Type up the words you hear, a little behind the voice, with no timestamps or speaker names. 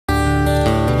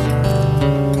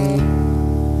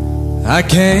I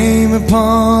came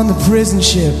upon the prison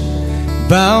ship,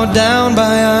 bowed down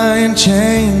by iron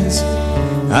chains.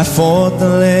 I fought the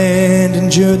land,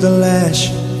 endured the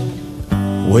lash,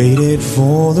 waited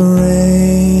for the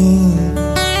rain.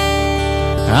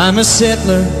 I'm a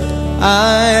settler,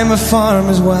 I'm a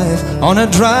farmer's wife, on a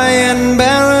dry and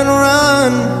barren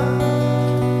run.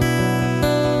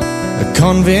 A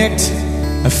convict,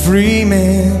 a free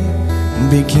man,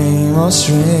 became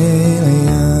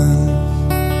Australian.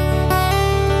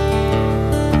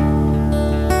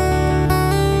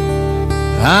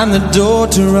 I'm the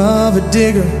daughter of a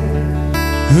digger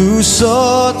who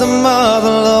sought the mother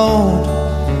lode.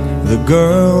 The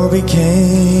girl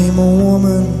became a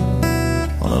woman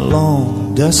on a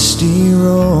long, dusty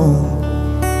road.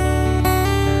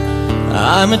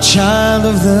 I'm a child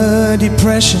of the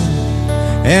Depression,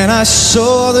 and I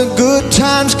saw the good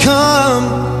times come.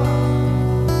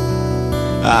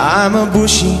 I'm a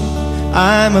bushie,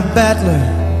 I'm a battler,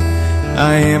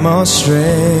 I am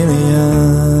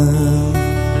Australian.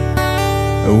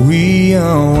 We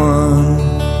are one,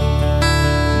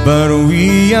 but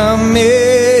we are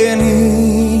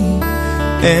many,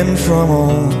 and from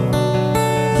all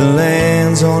the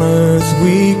lands on earth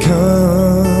we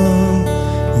come.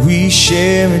 We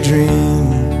share a dream,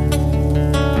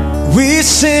 we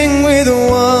sing with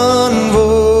one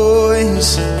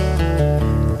voice.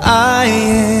 I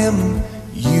am,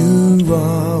 you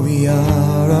are, we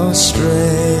are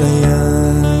Australian.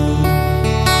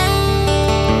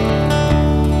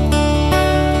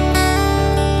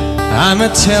 I'm a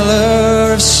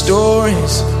teller of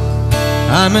stories,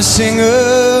 I'm a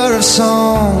singer of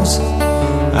songs.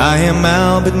 I am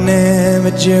Albert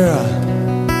Namatjira,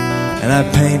 and I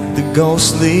paint the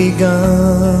ghostly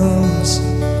guns.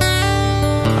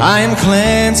 I am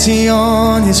Clancy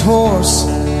on his horse,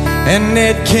 and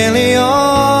Ned Kelly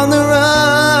on the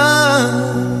run.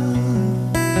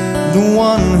 The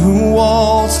one who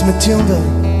waltzed Matilda,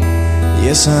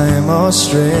 yes, I am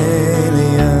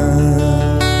Australian.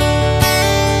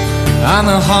 I'm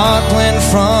the heartland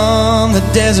from the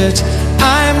desert,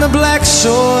 I'm the black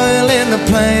soil in the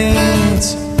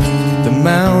plains, the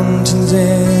mountains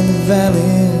and the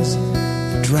valleys,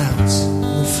 the droughts and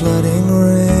the flooding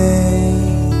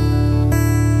rain.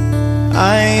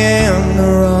 I am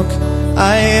the rock,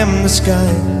 I am the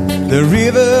sky, the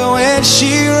river when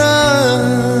she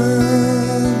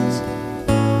runs,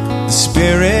 the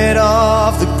spirit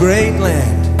of the great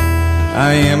land,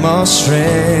 I am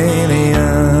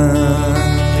Australian.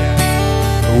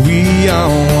 We are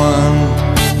one,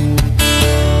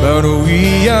 but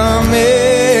we are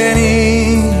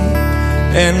many,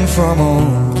 and from all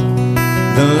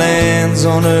the lands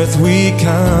on earth we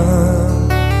come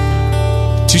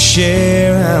to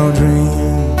share our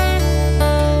dream.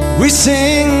 We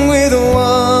sing with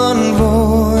one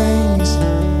voice,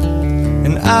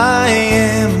 and I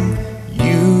am,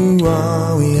 you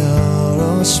are, we are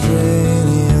Australian.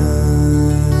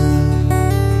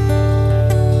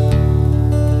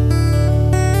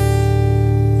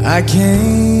 I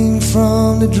came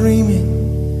from the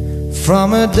dreaming,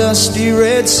 from a dusty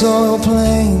red soil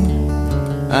plain.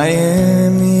 I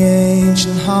am the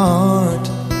ancient heart,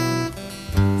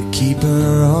 the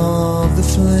keeper of the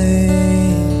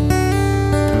flame.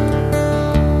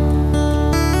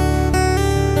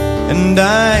 And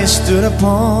I stood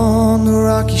upon the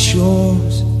rocky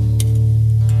shores,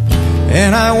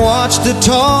 and I watched the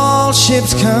tall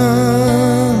ships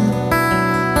come.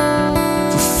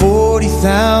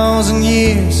 40,000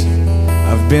 years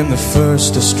I've been the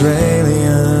first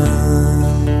Australian.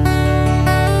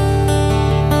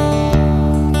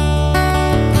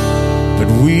 But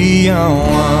we are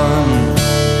one,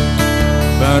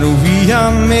 but we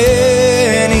are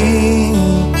many,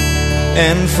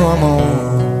 and from all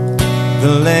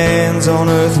the lands on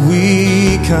earth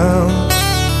we come.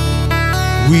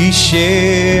 We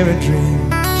share a dream,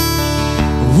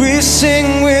 we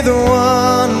sing with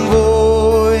one voice.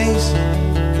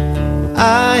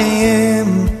 I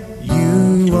am,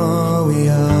 you are, we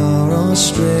are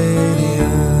Australia.